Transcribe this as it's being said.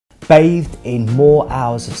Bathed in more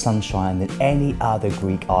hours of sunshine than any other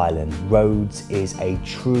Greek island, Rhodes is a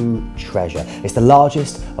true treasure. It's the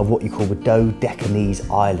largest of what you call the Dodecanese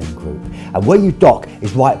island group. And where you dock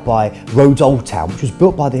is right by Rhodes Old Town, which was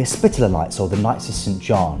built by the Hospitaller Knights, or the Knights of St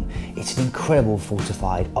John. It's an incredible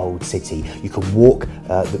fortified old city. You can walk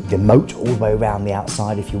the moat all the way around the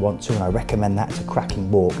outside if you want to, and I recommend that. It's a cracking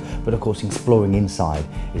walk, but of course exploring inside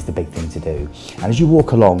is the big thing to do. And as you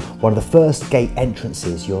walk along, one of the first gate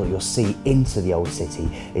entrances you'll see into the old city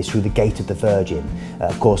is through the Gate of the Virgin.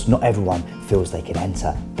 Of course, not everyone feels they can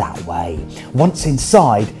enter that way. Once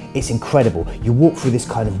inside, it's incredible. You walk through this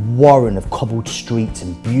kind of warren of cobbled streets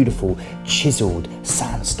and beautiful chiseled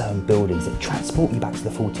sandstone buildings that transport you back to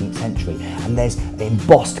the 14th century. And there's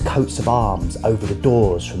embossed coats of arms over the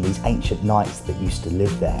doors from these ancient knights that used to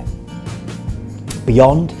live there.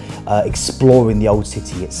 Beyond, exploring the old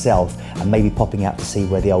city itself and maybe popping out to see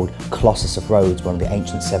where the old Colossus of Rhodes, one of the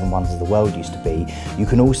ancient seven wonders of the world, used to be. You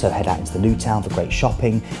can also head out into the new town for great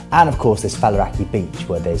shopping, and of course there's Falaraki Beach,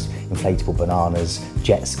 where there's inflatable bananas,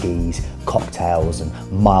 jet skis, cocktails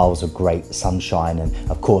and miles of great sunshine,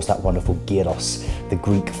 and of course that wonderful gyros, the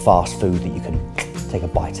Greek fast food that you can take a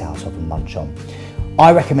bite out of and munch on.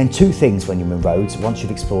 I recommend two things when you're in Rhodes once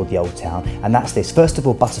you've explored the old town, and that's this. First of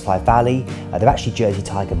all, Butterfly Valley. They're actually Jersey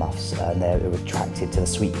tiger moths, and they're attracted to the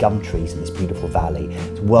sweet gum trees in this beautiful valley.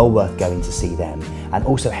 It's well worth going to see them. And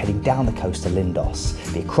also heading down the coast to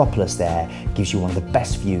Lindos. The Acropolis there gives you one of the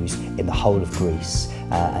best views in the whole of Greece.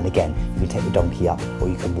 And again, you can take the donkey up or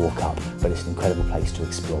you can walk up, but it's an incredible place to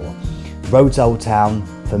explore. Rhodes Old Town,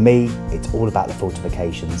 for me, it's all about the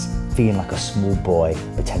fortifications, feeling like a small boy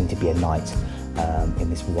pretending to be a knight in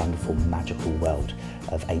this wonderful magical world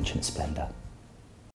of ancient splendour.